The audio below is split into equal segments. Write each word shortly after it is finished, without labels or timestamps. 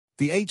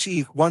The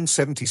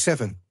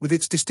HE-177, with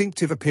its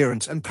distinctive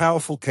appearance and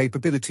powerful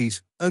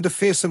capabilities, earned a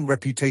fearsome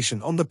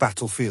reputation on the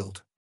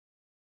battlefield.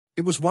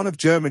 It was one of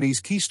Germany's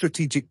key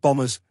strategic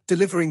bombers,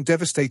 delivering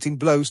devastating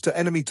blows to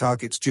enemy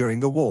targets during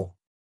the war.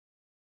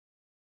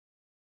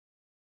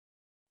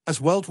 As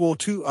World War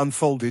II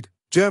unfolded,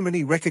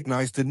 Germany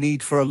recognized the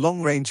need for a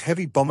long-range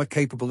heavy bomber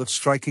capable of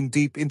striking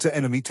deep into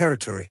enemy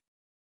territory.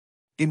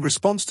 In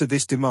response to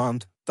this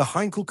demand, the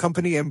Heinkel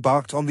Company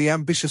embarked on the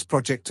ambitious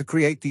project to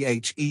create the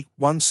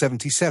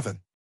HE-177.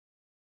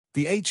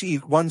 The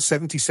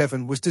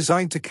HE-177 was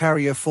designed to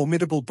carry a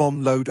formidable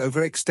bomb load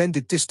over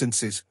extended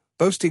distances,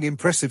 boasting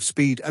impressive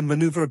speed and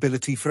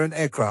maneuverability for an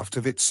aircraft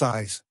of its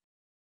size.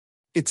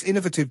 Its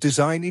innovative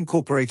design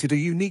incorporated a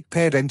unique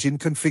paired engine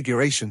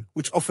configuration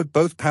which offered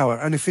both power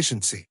and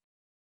efficiency.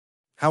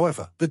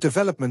 However, the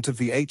development of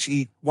the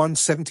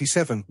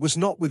HE-177 was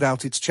not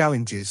without its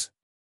challenges.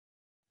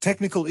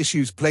 Technical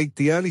issues plagued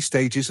the early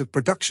stages of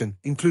production,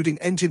 including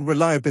engine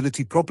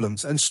reliability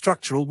problems and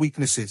structural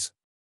weaknesses.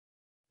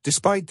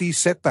 Despite these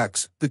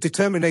setbacks, the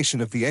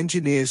determination of the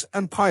engineers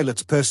and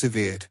pilots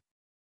persevered.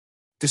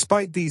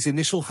 Despite these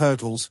initial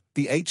hurdles,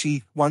 the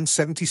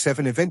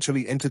HE-177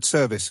 eventually entered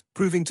service,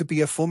 proving to be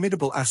a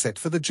formidable asset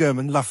for the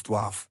German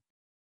Luftwaffe.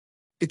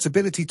 Its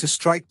ability to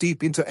strike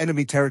deep into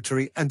enemy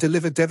territory and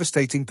deliver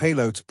devastating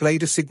payloads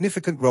played a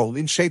significant role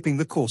in shaping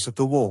the course of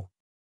the war.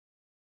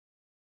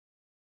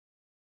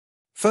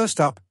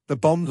 First up, the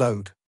bomb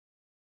load.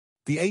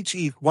 The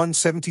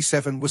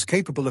HE-177 was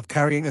capable of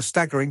carrying a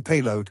staggering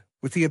payload,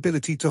 with the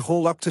ability to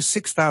haul up to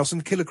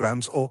 6,000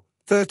 kilograms or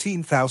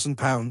 13,000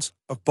 pounds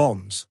of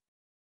bombs.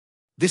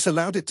 This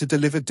allowed it to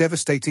deliver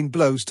devastating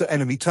blows to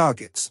enemy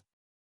targets.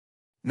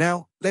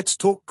 Now, let's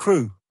talk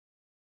crew.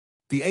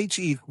 The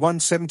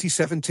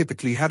HE-177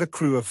 typically had a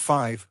crew of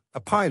 5,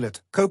 a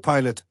pilot,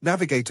 co-pilot,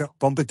 navigator,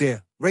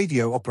 bombardier,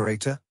 radio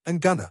operator,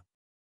 and gunner.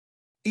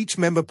 Each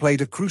member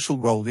played a crucial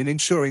role in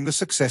ensuring the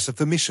success of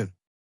the mission.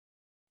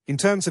 In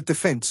terms of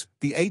defense,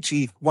 the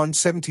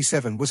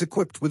HE-177 was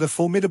equipped with a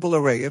formidable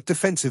array of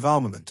defensive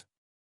armament.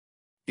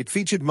 It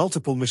featured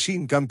multiple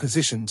machine gun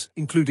positions,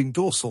 including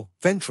dorsal,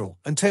 ventral,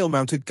 and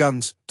tail-mounted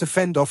guns, to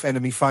fend off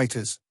enemy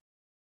fighters.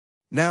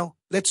 Now,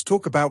 let's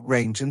talk about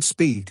range and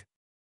speed.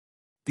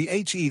 The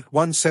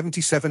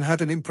HE-177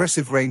 had an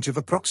impressive range of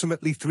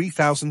approximately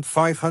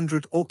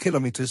 3,500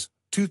 kilometers,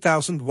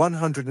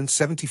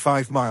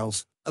 2,175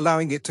 miles,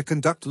 allowing it to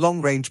conduct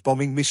long-range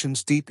bombing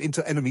missions deep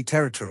into enemy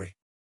territory.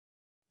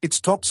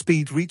 Its top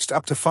speed reached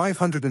up to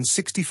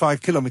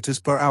 565 kilometers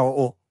per hour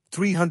or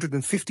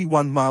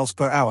 351 miles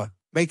per hour,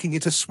 making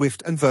it a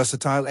swift and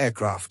versatile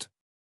aircraft.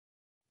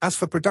 As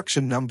for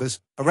production numbers,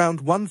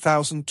 around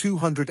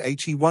 1,200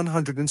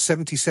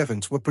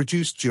 HE-177s were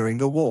produced during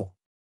the war.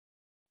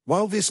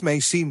 While this may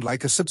seem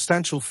like a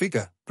substantial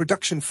figure,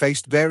 production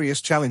faced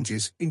various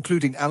challenges,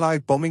 including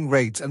Allied bombing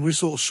raids and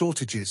resource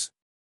shortages.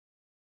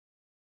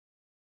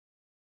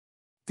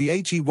 The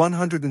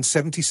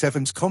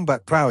HE-177's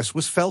combat prowess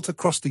was felt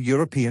across the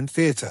European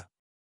theater.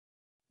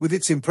 With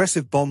its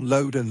impressive bomb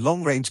load and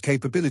long-range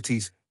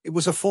capabilities, it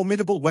was a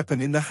formidable weapon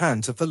in the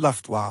hands of the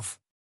Luftwaffe.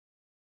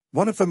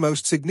 One of the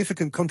most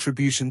significant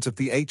contributions of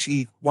the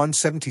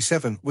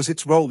HE-177 was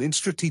its role in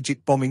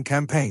strategic bombing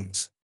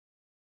campaigns.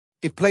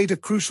 It played a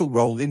crucial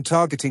role in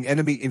targeting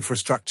enemy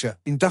infrastructure,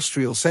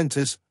 industrial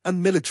centers,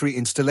 and military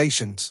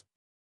installations.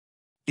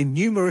 In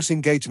numerous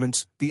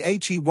engagements, the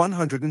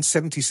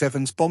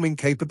HE-177's bombing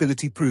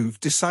capability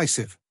proved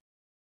decisive.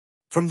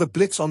 From the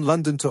Blitz on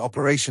London to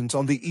operations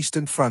on the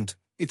Eastern Front,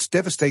 its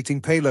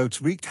devastating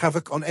payloads wreaked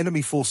havoc on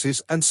enemy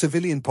forces and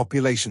civilian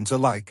populations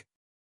alike.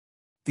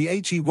 The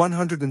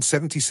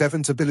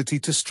HE-177's ability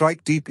to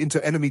strike deep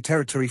into enemy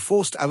territory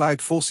forced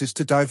Allied forces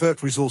to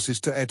divert resources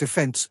to air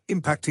defense,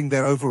 impacting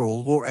their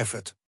overall war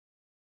effort.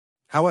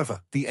 However,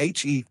 the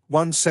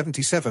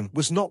HE-177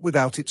 was not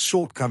without its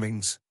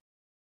shortcomings.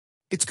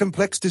 Its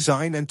complex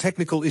design and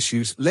technical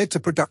issues led to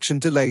production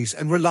delays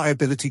and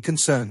reliability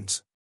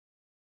concerns.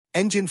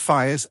 Engine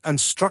fires and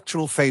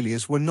structural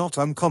failures were not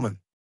uncommon.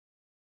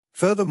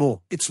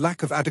 Furthermore, its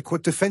lack of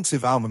adequate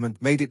defensive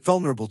armament made it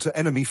vulnerable to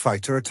enemy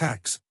fighter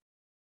attacks.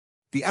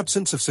 The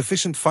absence of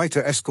sufficient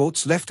fighter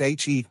escorts left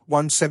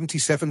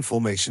HE-177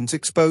 formations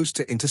exposed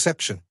to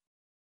interception.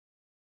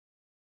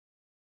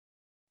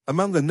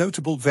 Among the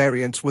notable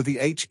variants were the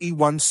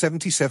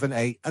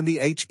HE-177A and the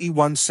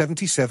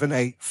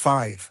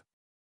HE-177A-5.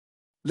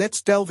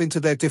 Let's delve into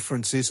their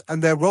differences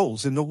and their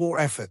roles in the war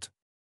effort.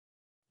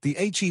 The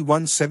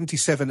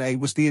HE-177A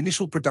was the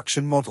initial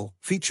production model,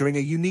 featuring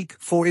a unique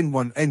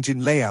 4-in-1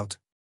 engine layout.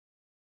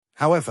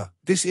 However,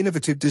 this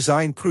innovative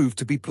design proved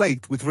to be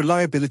plagued with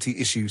reliability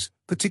issues,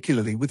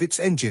 particularly with its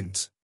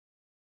engines.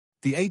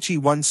 The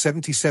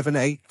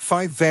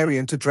HE-177A-5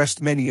 variant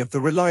addressed many of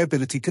the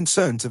reliability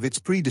concerns of its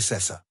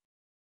predecessor.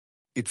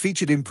 It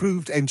featured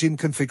improved engine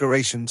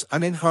configurations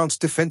and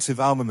enhanced defensive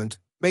armament,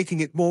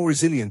 making it more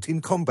resilient in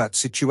combat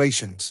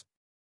situations.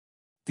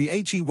 The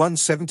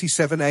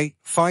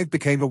HE-177A-5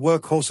 became a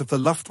workhorse of the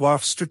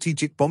Luftwaffe's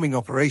strategic bombing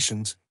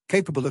operations,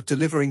 capable of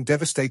delivering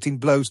devastating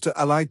blows to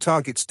Allied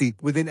targets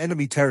deep within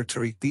enemy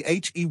territory. The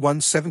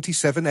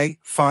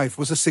HE-177A-5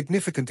 was a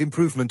significant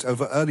improvement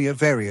over earlier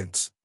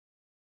variants.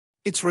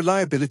 Its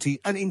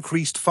reliability and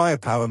increased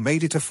firepower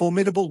made it a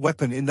formidable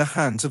weapon in the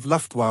hands of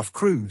Luftwaffe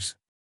crews.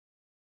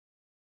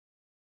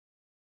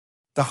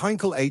 The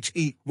Heinkel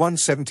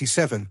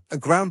He-177, a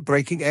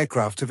groundbreaking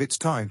aircraft of its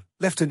time,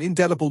 left an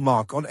indelible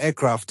mark on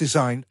aircraft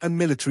design and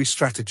military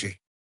strategy.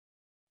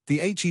 The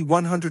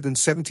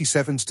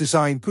He-177's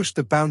design pushed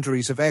the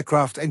boundaries of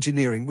aircraft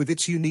engineering with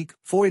its unique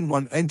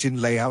 4-in-1 engine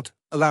layout,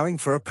 allowing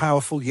for a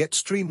powerful yet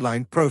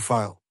streamlined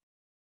profile.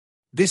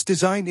 This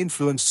design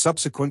influenced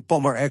subsequent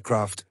bomber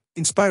aircraft,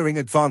 inspiring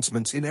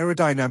advancements in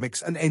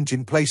aerodynamics and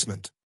engine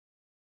placement.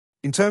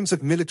 In terms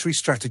of military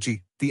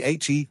strategy, the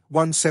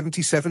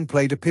He-177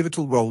 played a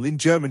pivotal role in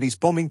Germany's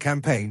bombing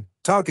campaign,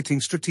 targeting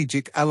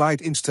strategic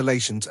Allied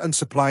installations and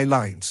supply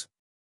lines.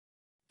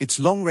 Its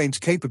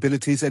long-range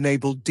capabilities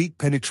enabled deep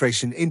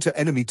penetration into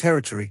enemy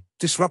territory,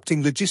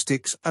 disrupting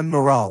logistics and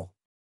morale.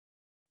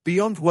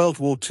 Beyond World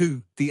War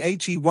II, the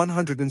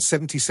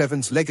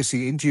He-177's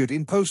legacy endured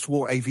in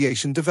post-war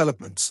aviation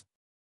developments.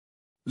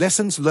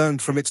 Lessons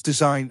learned from its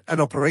design and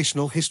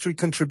operational history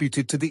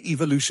contributed to the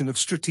evolution of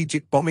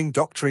strategic bombing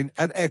doctrine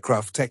and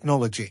aircraft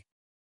technology.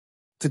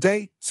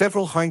 Today,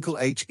 several Heinkel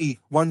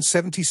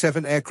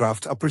He-177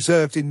 aircraft are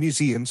preserved in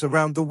museums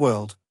around the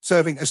world,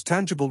 serving as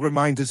tangible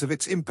reminders of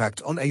its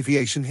impact on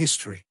aviation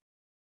history.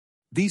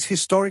 These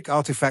historic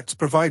artifacts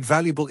provide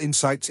valuable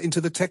insights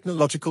into the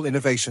technological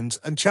innovations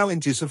and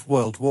challenges of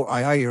World War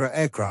II-era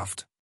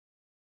aircraft.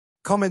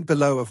 Comment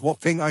below of what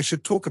thing I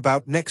should talk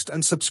about next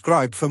and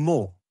subscribe for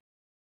more.